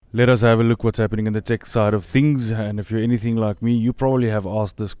Let us have a look what's happening in the tech side of things. And if you're anything like me, you probably have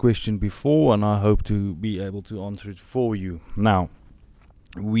asked this question before, and I hope to be able to answer it for you. Now,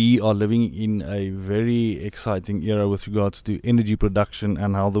 we are living in a very exciting era with regards to energy production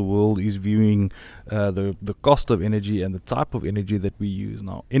and how the world is viewing the cost of energy and the type of energy that we use.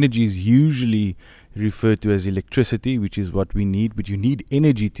 Now, energy is usually referred to as electricity, which is what we need, but you need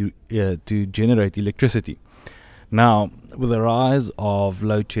energy to generate electricity. Now, with the rise of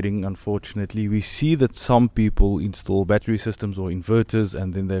load shedding, unfortunately, we see that some people install battery systems or inverters,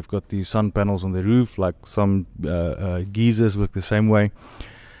 and then they've got these sun panels on the roof, like some geysers work the same way.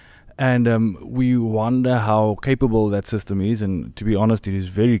 And we wonder how capable that system is, and to be honest, it is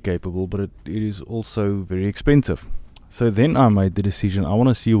very capable, but it is also very expensive. So then I made the decision, I want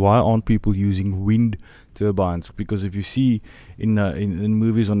to see why aren't people using wind turbines, because if you see in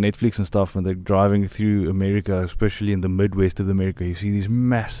movies on Netflix and stuff, when they're driving through America, especially in the Midwest of America, you see these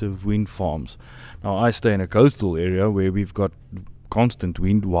massive wind farms. Now, I stay in a coastal area where we've got constant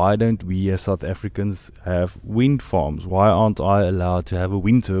wind. Why don't we as South Africans have wind farms? Why aren't I allowed to have a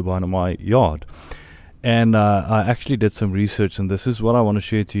wind turbine in my yard? And I actually did some research, and this is what I want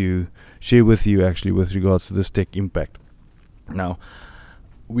to share with you actually with regards to this tech impact. Now,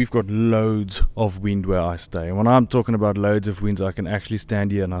 we've got loads of wind where I stay, and when I'm talking about loads of winds, I can actually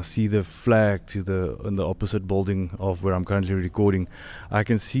stand here and I see the flag in the opposite building of where I'm currently recording. I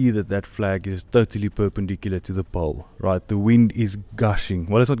can see that flag is totally perpendicular to the pole, right? The wind is gushing.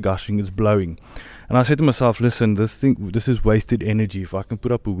 Well, it's not gushing, it's blowing. And I said to myself, listen, this is wasted energy. If I can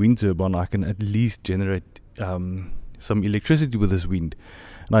put up a wind turbine, I can at least generate some electricity with this wind.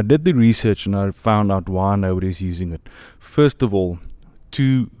 And I did the research and I found out why nobody's using it. First of all,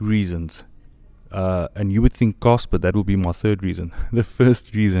 two reasons. And you would think cost, but that will be my third reason. The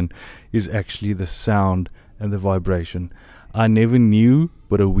first reason is actually the sound and the vibration. I never knew,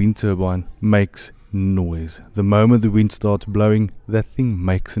 but a wind turbine makes noise. The moment the wind starts blowing, that thing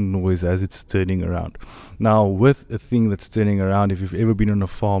makes a noise as it's turning around. Now, with a thing that's turning around, if you've ever been on a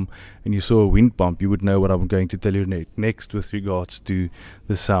farm and you saw a wind pump, you would know what I'm going to tell you next with regards to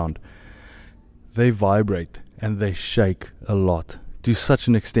the sound. They vibrate and they shake a lot, to such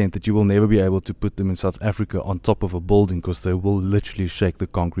an extent that you will never be able to put them in South Africa on top of a building, because they will literally shake the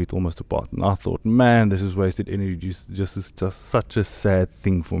concrete almost apart. And I thought, man, this is wasted energy. Just such a sad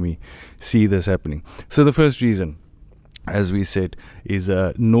thing for me. See this happening. So the first reason, as we said, is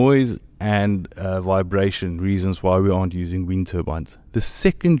noise and vibration reasons why we aren't using wind turbines. The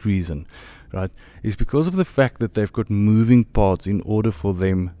second reason, right, is because of the fact that they've got moving parts in order for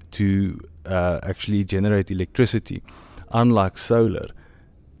them to actually generate electricity. Unlike solar,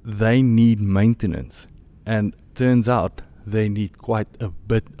 they need maintenance, and turns out they need quite a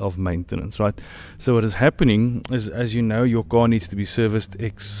bit of maintenance, right? So what is happening is, as you know, your car needs to be serviced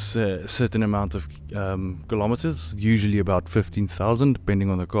certain amount of kilometers, usually about 15,000, depending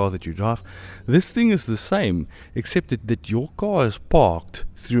on the car that you drive. This thing is the same, except that your car is parked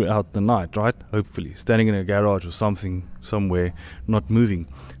throughout the night, right? Hopefully, standing in a garage or something somewhere, not moving.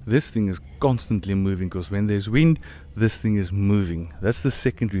 This thing is constantly moving, because when there's wind, this thing is moving. That's the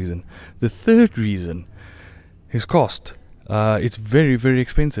second reason. The third reason is cost. It's very, very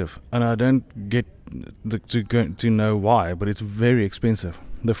expensive, and I don't get to know why, but it's very expensive.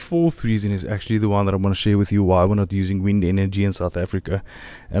 The fourth reason is actually the one that I want to share with you, why we're not using wind energy in South Africa,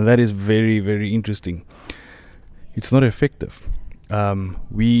 and that is very, very interesting. It's not effective.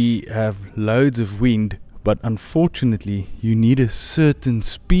 We have loads of wind, but unfortunately you need a certain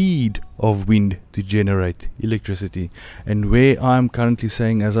speed of wind to generate electricity. And where I'm currently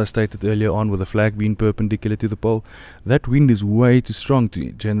saying, as I stated earlier on, with the flag being perpendicular to the pole, that wind is way too strong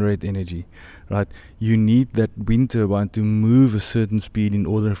to generate energy, right? You need that wind turbine to move a certain speed in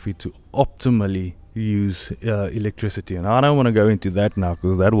order for it to optimally use electricity. And I don't want to go into that now,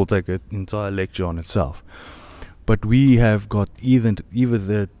 because that will take an entire lecture on itself. But we have got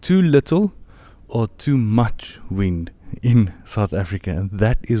either too little or too much wind in South Africa, and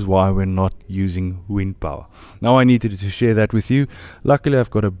that is why we're not using wind power. Now, I needed to share that with you. Luckily, I've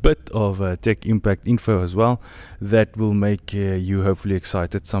got a bit of tech impact info as well that will make you hopefully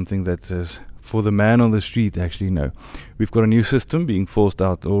excited, something that is for the man on the street actually know. We've got a new system being forced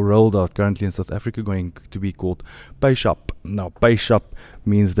out or rolled out currently in South Africa, going to be called PayShap. Now, PayShap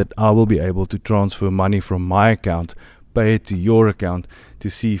means that I will be able to transfer money from my account, pay it to your account, to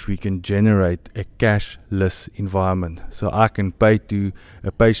see if we can generate a cashless environment. So I can pay to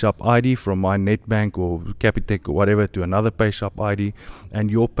a PayShap ID from my Netbank or Capitec or whatever to another PayShap ID,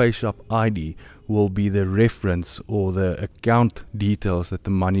 and your PayShap ID will be the reference or the account details that the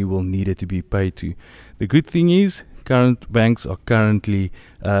money will need it to be paid to. The good thing is, Current banks are currently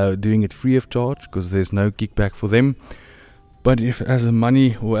doing it free of charge because there's no kickback for them. But if as the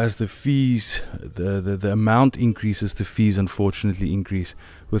money or as the fees, the amount increases, the fees unfortunately increase.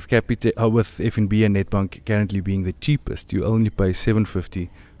 With with FNB and Nedbank currently being the cheapest, you only pay $7.50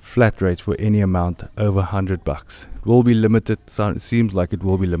 flat rate for any amount over $100. It will be limited. It seems like it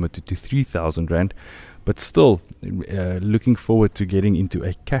will be limited to 3,000 rand. But still, looking forward to getting into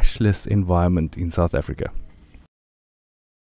a cashless environment in South Africa.